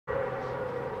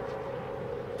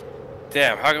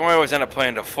Damn, how come I always end up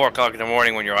playing till 4 o'clock in the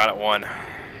morning when you're out at 1?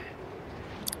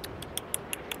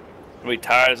 I'll be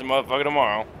tired as a motherfucker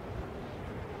tomorrow.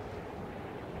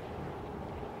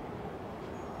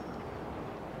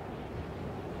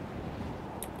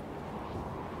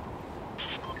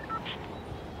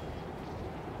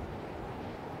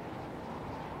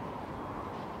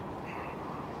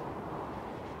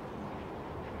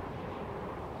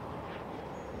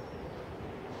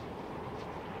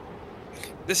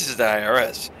 This is the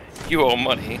IRS. You owe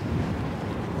money.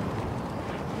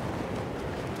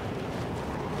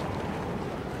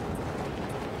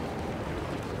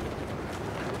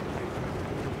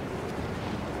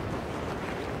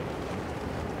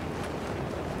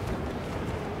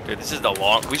 Dude, this is the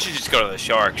long... We should just go to the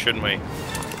shark, shouldn't we?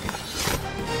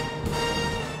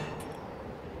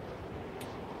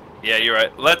 Yeah, you're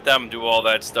right. Let them do all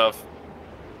that stuff.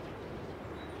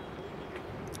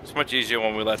 It's much easier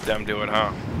when we let them do it,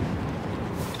 huh?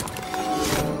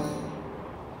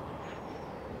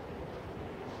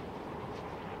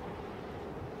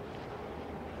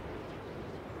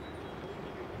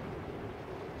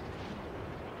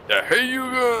 Yeah, hey you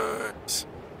guys!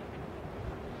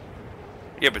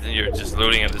 Yeah, but then you're just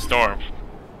looting at the storm.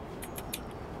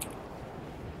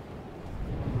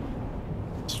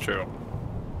 It's true.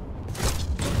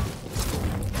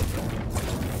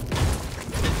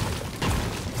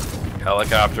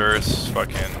 Helicopters,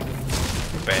 fucking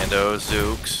bandos,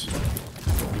 zooks.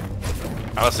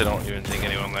 I honestly don't even think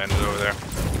anyone landed over there,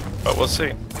 but we'll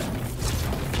see.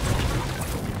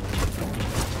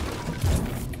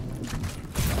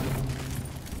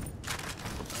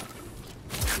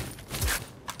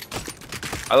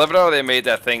 I love it how they made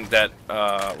that thing that,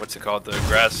 what's it called? The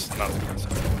grass, not the grass.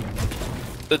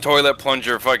 The toilet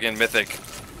plunger fucking mythic.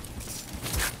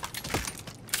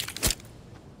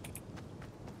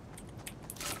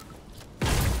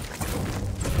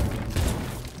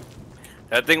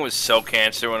 That thing was so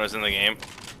cancer when I was in the game.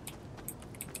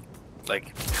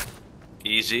 Like,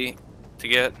 easy to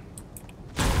get.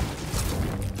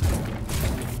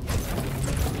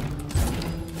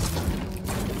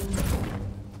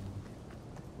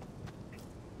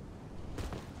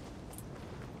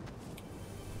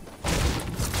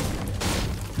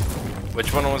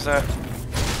 Which one was that?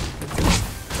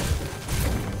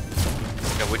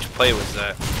 Yeah, which play was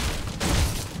that?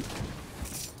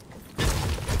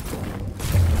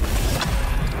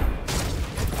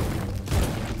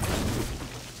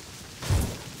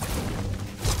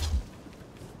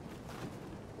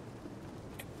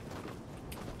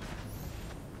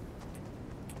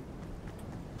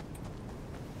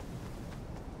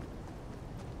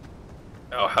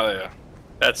 Oh, hell yeah.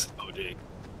 That's OD.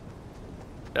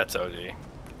 That's OD.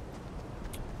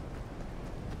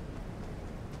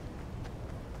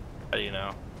 How do you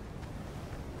know?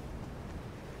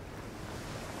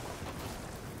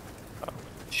 Oh,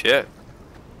 shit.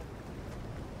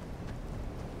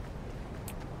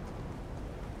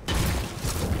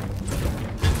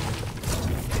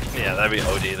 Yeah, that'd be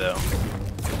OD though.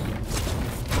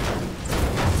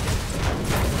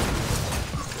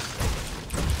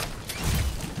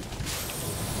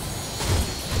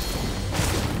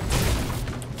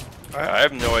 I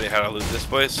have no idea how to loot this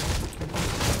place.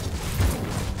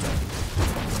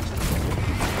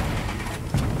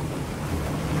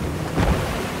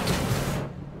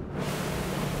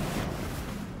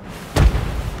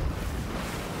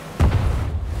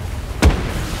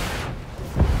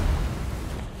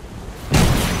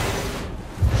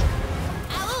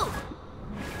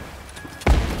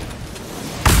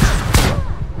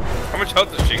 How much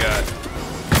health does she got?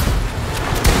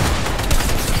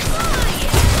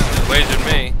 Lasered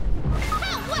me.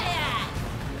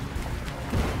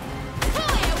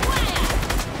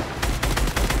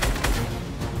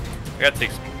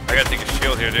 I gotta take a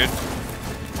shield here, dude.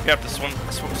 You have to swim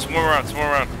around, swim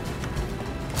around.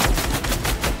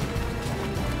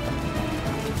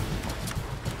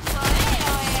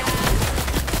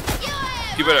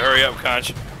 You better hurry up,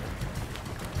 Conch.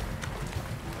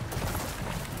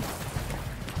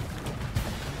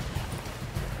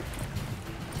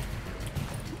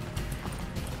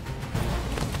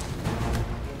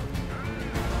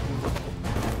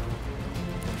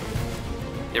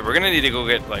 Yeah, we're gonna need to go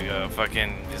get like a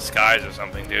fucking disguise or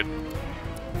something, dude.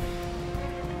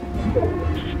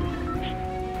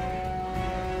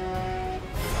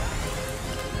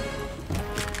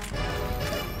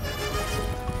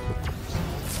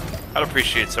 I'd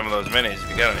appreciate some of those minis if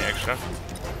you got any extra.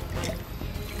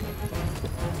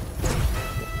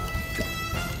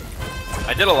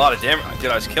 I did a lot of damage.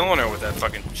 Dude, I was killing her with that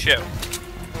fucking chip.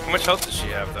 How much health does she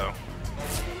have, though?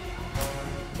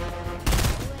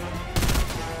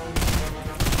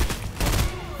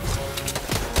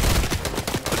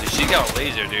 Take out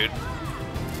laser, dude.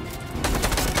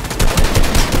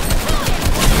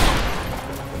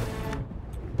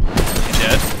 He's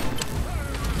dead.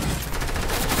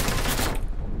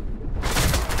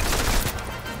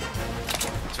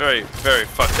 It's very, very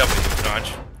fucked up with this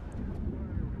launch.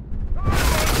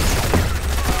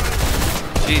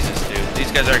 Jesus, dude.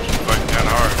 These guys are actually fucking kind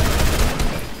of hard.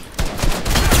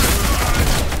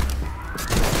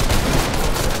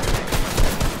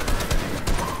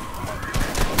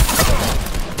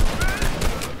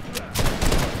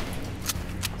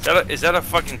 Is that a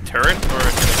fucking turret or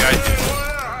is it a guy?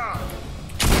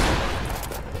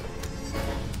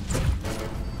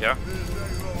 Yeah.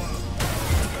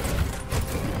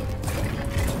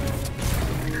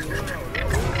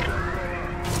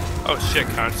 Oh shit,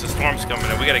 Conch, the storm's coming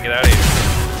in. We gotta get out of here.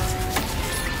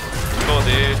 Cool,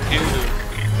 dude.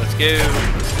 Let's go.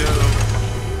 Let's go.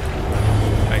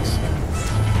 Thanks.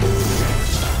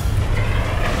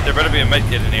 There better be a med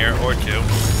kit in here or two.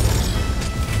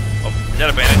 Is that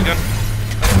a bandage gun?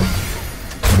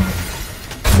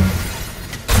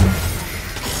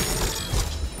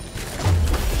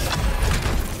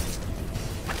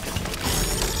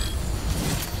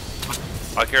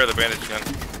 I'll carry the bandage gun.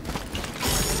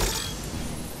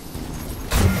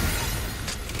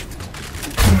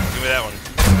 Give me that one.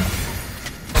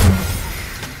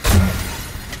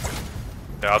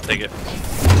 Yeah, I'll take it.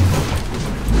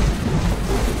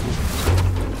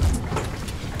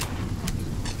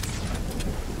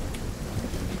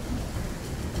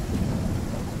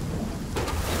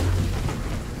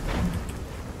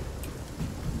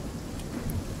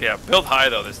 Yeah, build high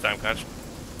though this time, Conch.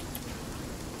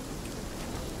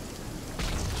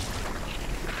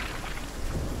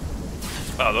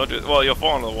 Oh, don't do. Well, you'll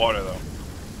fall into the water though.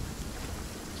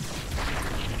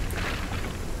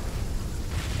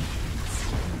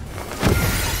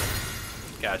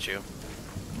 Got you.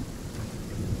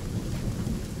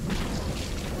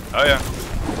 Oh yeah.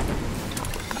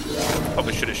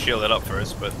 Probably should have shielded up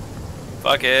first, but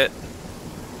fuck it.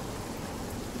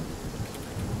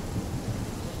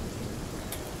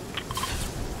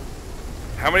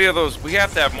 How many of those? We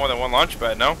have to have more than one launch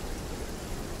pad, no?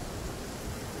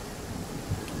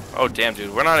 Oh damn,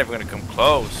 dude, we're not even gonna come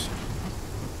close.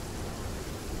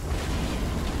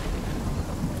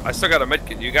 I still got a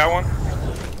medkit. You got one?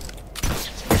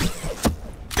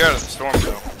 Get out of the storm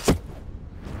though.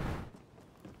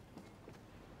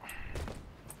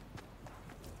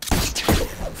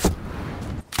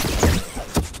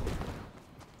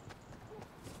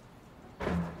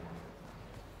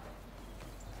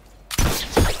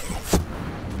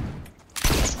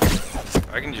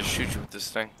 I can just shoot you with this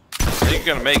thing. I think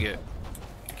you're gonna make it.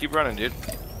 Keep running, dude.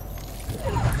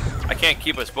 I can't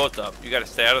keep us both up. You gotta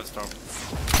stay out of the storm.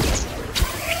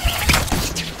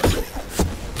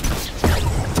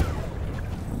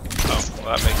 Oh, well,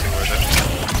 that makes it worth it.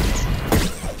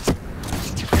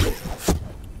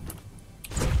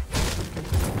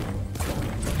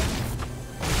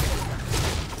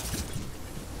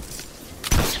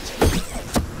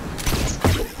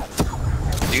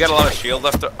 You got a lot of shield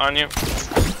left on you?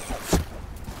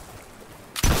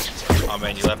 Oh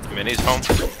man, you left the minis home?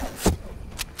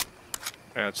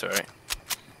 Yeah, that's alright.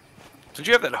 Don't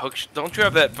you have that hook? Don't you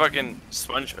have that fucking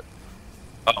sponge?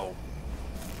 Uh-oh.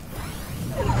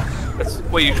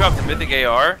 Wait, you dropped the mythic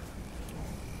AR?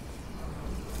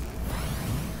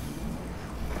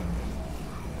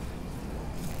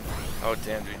 Oh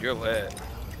damn, dude, you're lit.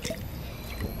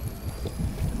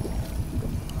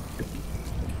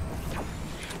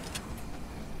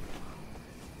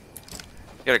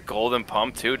 You got a golden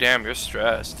pump too? Damn, you're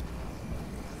stressed.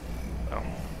 Oh.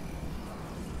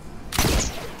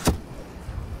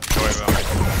 Don't worry about me.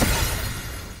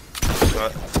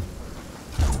 What?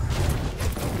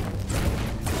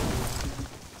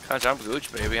 Gosh, I'm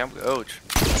gooch, baby. I'm gooch.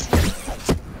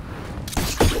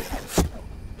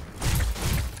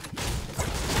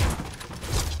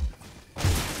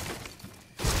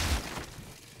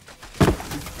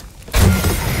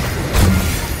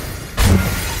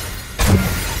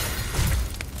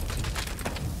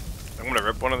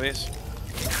 One of these?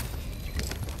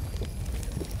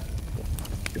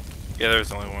 Yeah,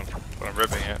 there's only one, but I'm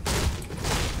ripping it.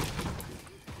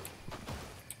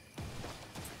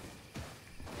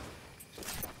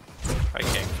 I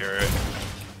can't carry it.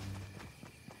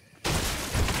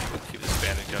 Keep this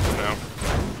bandage up now.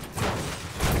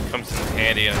 Comes in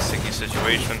handy in a sticky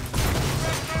situation.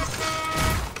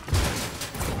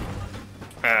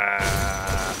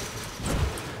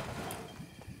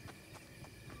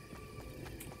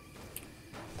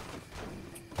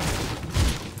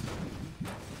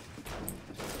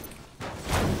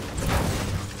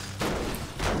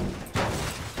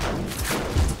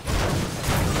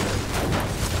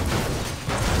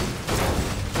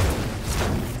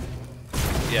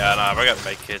 Yeah, nah, I got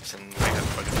med kits and I got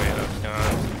fucking bandos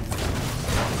going.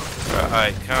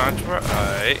 Right,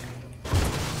 right.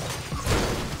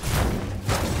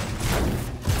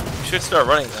 We should start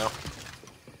running though.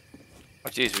 Oh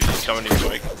jeez, we just coming to your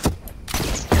bike.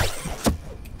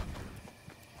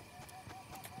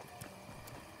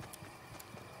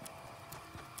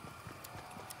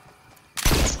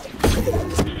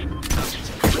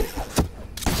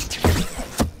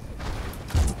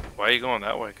 Why are you going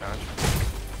that way, Conch?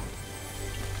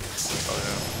 Oh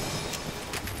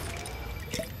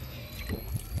yeah.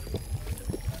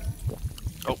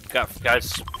 Oh, got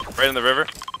guys right in the river.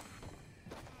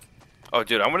 Oh,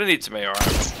 dude, I'm gonna need some AR.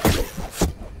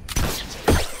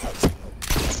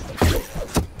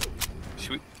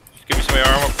 Should we give me some AR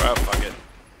ammo? Oh, fuck it.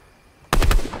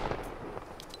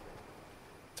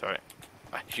 Sorry.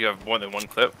 You have more than one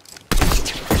clip.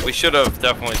 We should have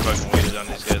definitely fucking waited on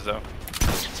these guys though.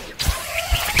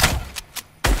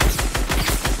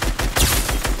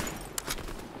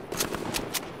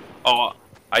 Oh,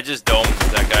 I just domed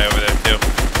that guy over there too.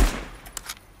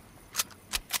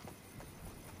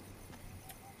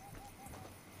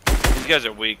 These guys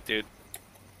are weak, dude.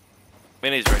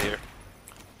 Minis right here.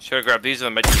 Should have grabbed these.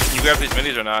 Can you grab these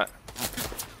minis or not?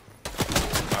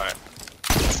 Alright.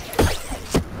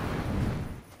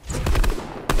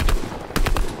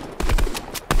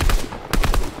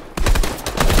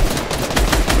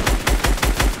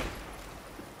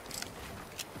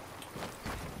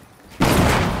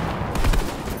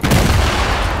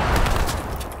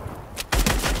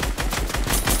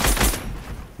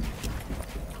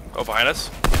 Oh, behind us.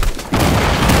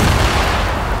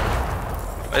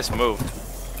 Nice move.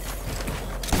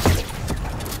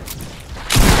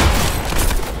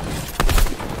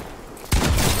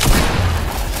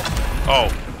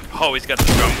 Oh, he's got the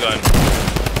drum gun.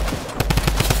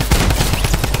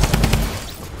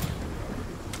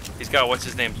 He's got what's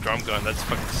his name's drum gun. That's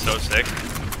fucking so sick.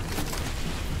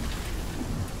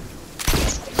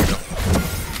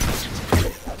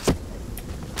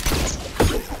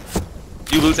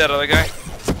 You loot that other guy?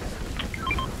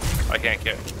 I can't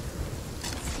get.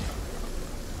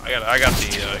 I got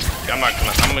the.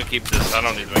 I'm gonna keep this. I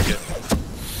don't need to make it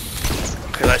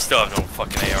because I still have no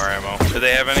fucking AR ammo. Do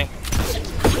they have any?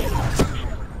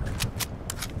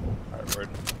 Alright, word.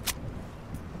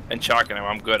 And shotgun ammo.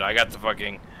 I'm good. I got the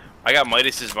fucking. I got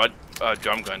Midas's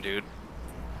drum gun, dude.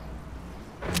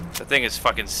 The thing is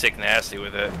fucking sick nasty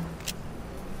with it.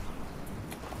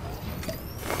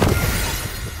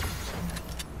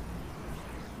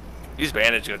 These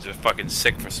bandage guns are fucking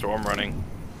sick for storm running.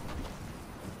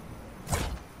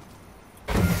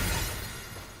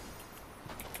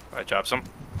 Alright, drop some.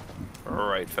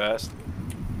 Right fast.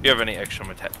 If you have any extra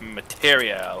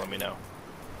material, let me know.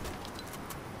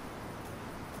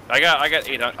 I got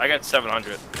 800. I got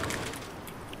 700.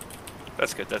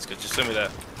 That's good. That's good. Just send me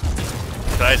that.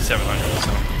 I had 700.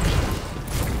 So.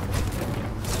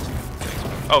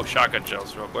 Oh, shotgun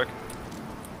shells, real quick.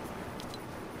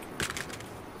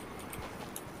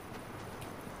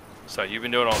 So you've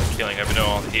been doing all the killing, I've been doing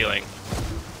all the healing.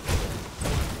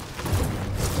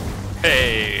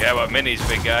 Hey, how about minis,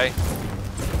 big guy?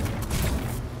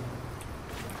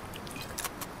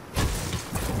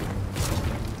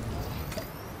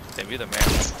 Damn, you're the man.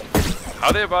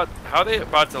 How they about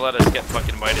to let us get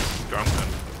fucking Midas' drum gun?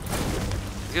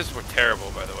 These guys were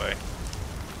terrible, by the way.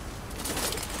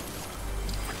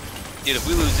 Dude, if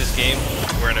we lose this game,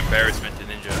 we're an embarrassment to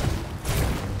Ninja.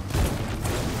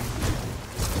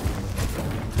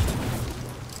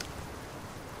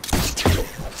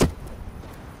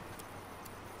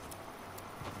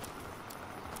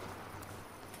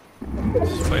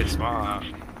 Just play it smart.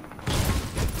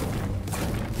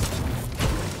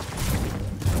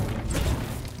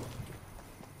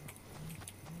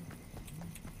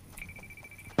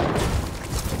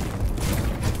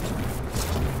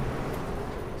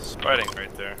 Fighting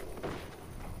right there.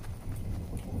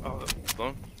 Oh, the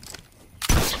balloon.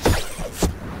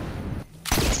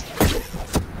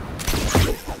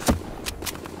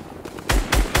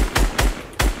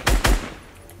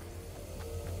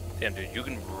 Damn, dude, you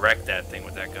can wreck that thing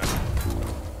with that gun.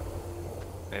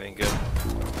 Anything good?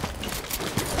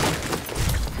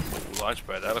 Launch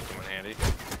pad, that'll come in handy.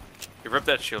 You rip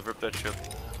that shield, rip that shield.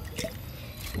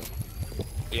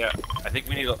 Yeah, I think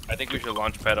we should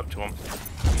launch pad up to him.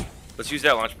 Let's use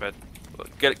that launch pad.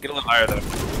 Get a little higher though.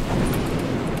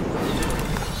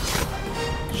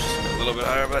 Just a little bit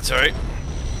higher, but that's alright.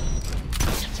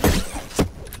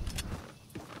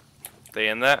 They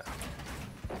in that?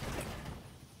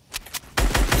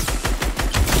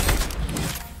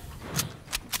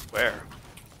 Where?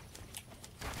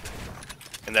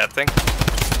 In that thing?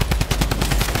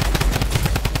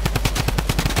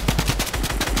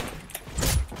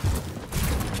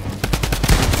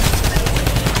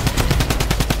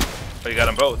 you got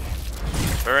them both.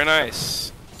 Very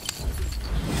nice.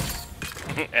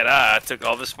 And I took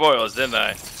all the spoils, didn't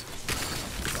I?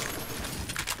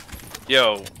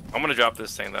 Yo, I'm gonna drop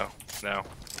this thing though. Now.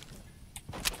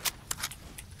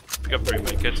 Pick up 3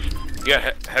 medkits. You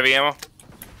got heavy ammo?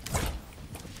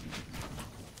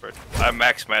 I have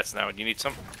max mats now. Do you need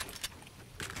some?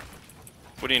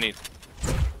 What do you need?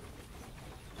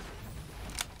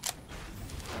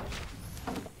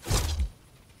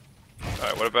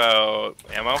 Alright, what about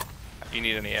ammo? You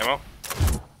need any ammo?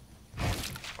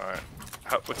 Alright.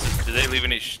 What's this? Did they leave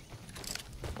any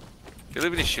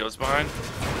shields behind?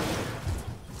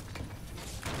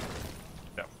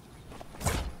 No.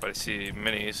 But I see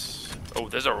minis. Oh,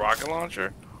 there's a rocket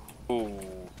launcher? Ooh.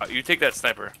 You take that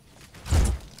sniper.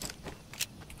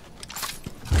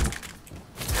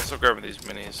 Let's go grab these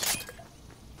minis.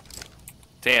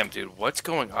 Damn, dude. What's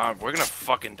going on? We're gonna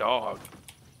fucking dog.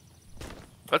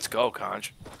 Let's go,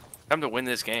 Conch. Time to win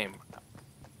this game.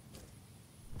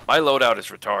 My loadout is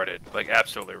retarded. Like,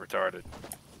 absolutely retarded.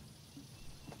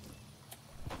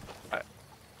 I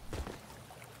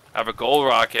have a gold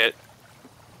rocket.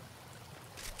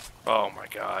 Oh my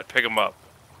god. Pick them up.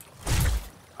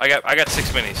 I got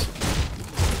 6 minis.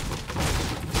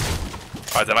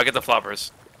 Alright, then I'll get the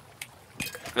floppers.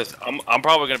 Because I'm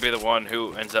probably going to be the one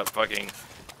who ends up fucking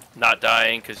not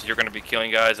dying, because you're going to be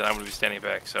killing guys and I'm going to be standing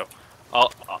back. So, oh,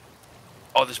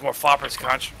 there's more floppers,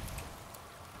 Conch.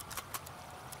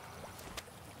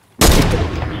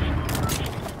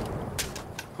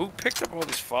 Who picked up all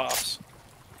these flops?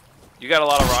 You got a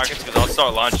lot of rockets, because I'll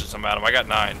start launching some at them. I got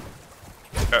 9.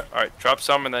 Alright, drop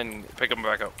some and then pick them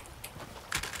back up.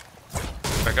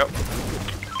 Back up.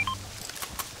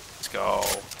 Let's go.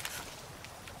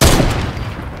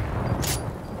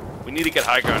 We need to get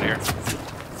high ground here.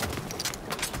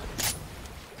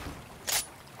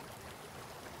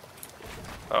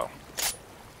 Oh.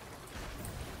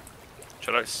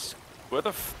 Should I... Where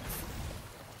the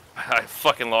I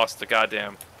fucking lost the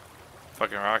goddamn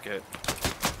fucking rocket.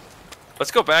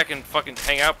 Let's go back and fucking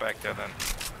hang out back there then.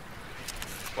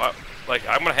 What? Like,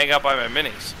 I'm gonna hang out by my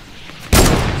minis.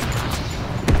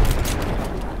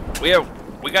 We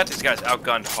got these guys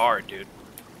outgunned hard, dude.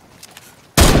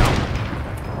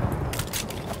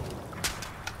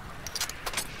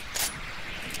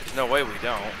 There's no way we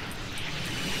don't.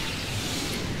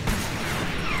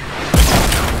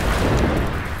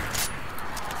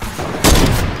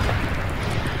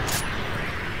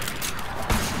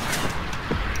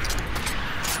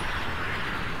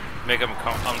 Make them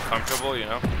uncomfortable, you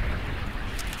know?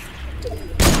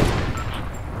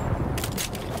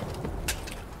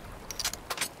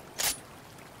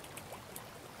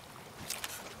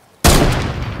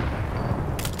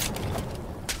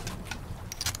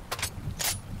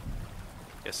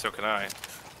 Yes, so can I. So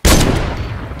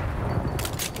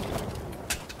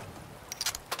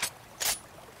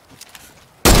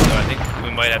I think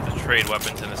we might have to trade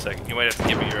weapons in a second. You might have to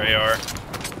give me your AR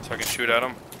so I can shoot at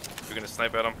them. You're gonna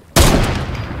snipe at them.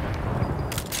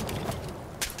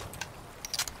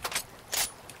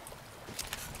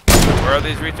 Where are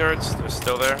these retards? They're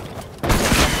still there.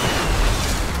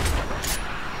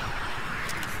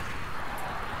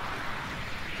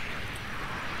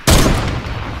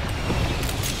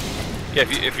 Yeah,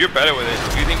 if you're better with it,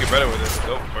 if you think you're better with it,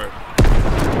 go for it.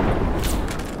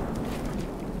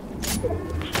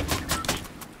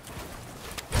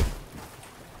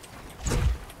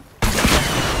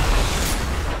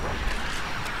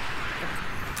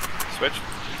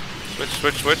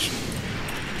 Switch.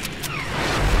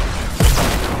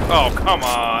 Oh, come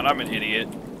on, I'm an idiot.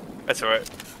 That's alright.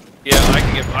 Yeah,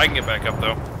 I can get back up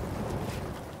though.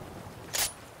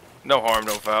 No harm,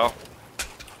 no foul.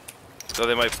 So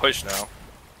they might push now.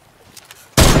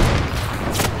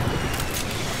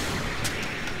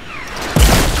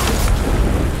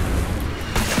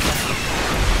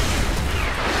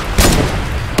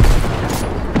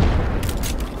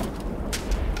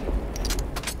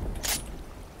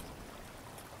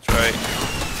 That's right.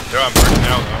 They're on burn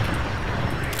now though.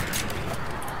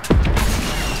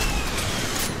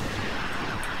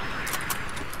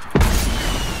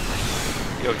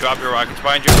 Yo, drop your rockets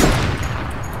behind you.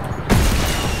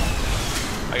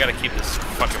 I gotta keep this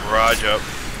fucking barrage up.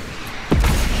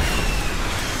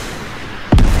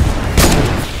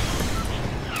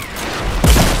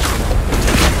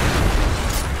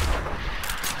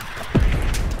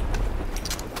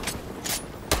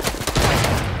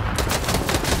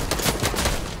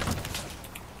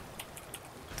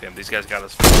 Damn, these guys got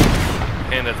us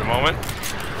pinned at the moment.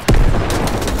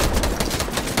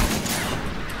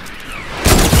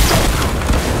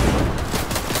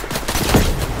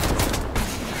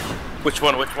 Which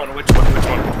one? Which one? Which one? Which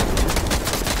one?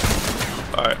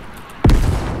 Alright.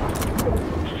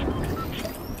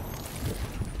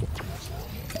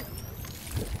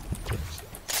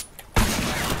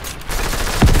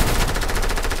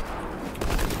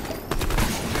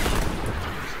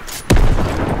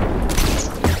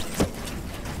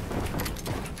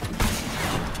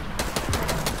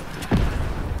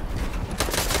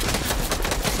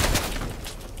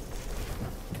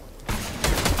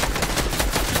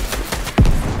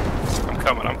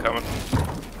 I'm coming.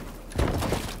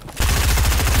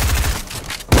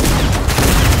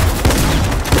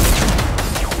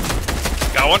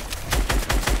 Got one.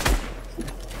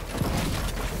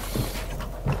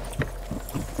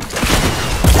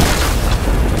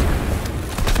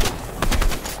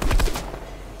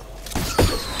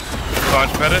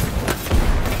 Launch better.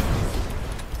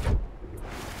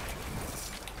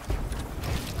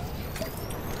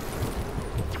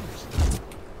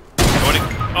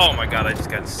 Oh my god, I just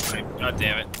got sniped. God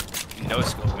damn it. No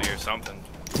scope me or something.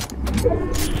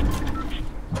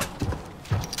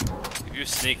 If you're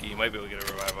sneaky, you might be able to get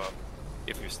a revive up.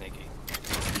 If you're sneaky.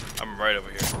 I'm right over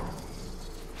here.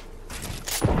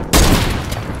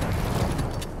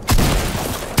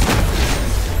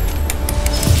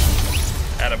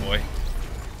 Attaboy.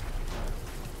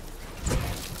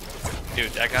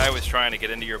 Dude, that guy was trying to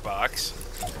get into your box,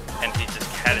 and he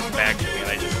just had his back to me, and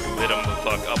I just lit him the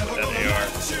fuck up with that AR.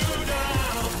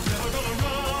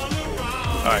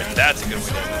 Alright, that's a good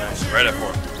win. Right at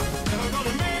 4.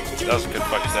 That was a good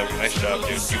fucking sniper. Nice job,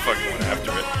 dude. You fucking went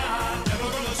after it.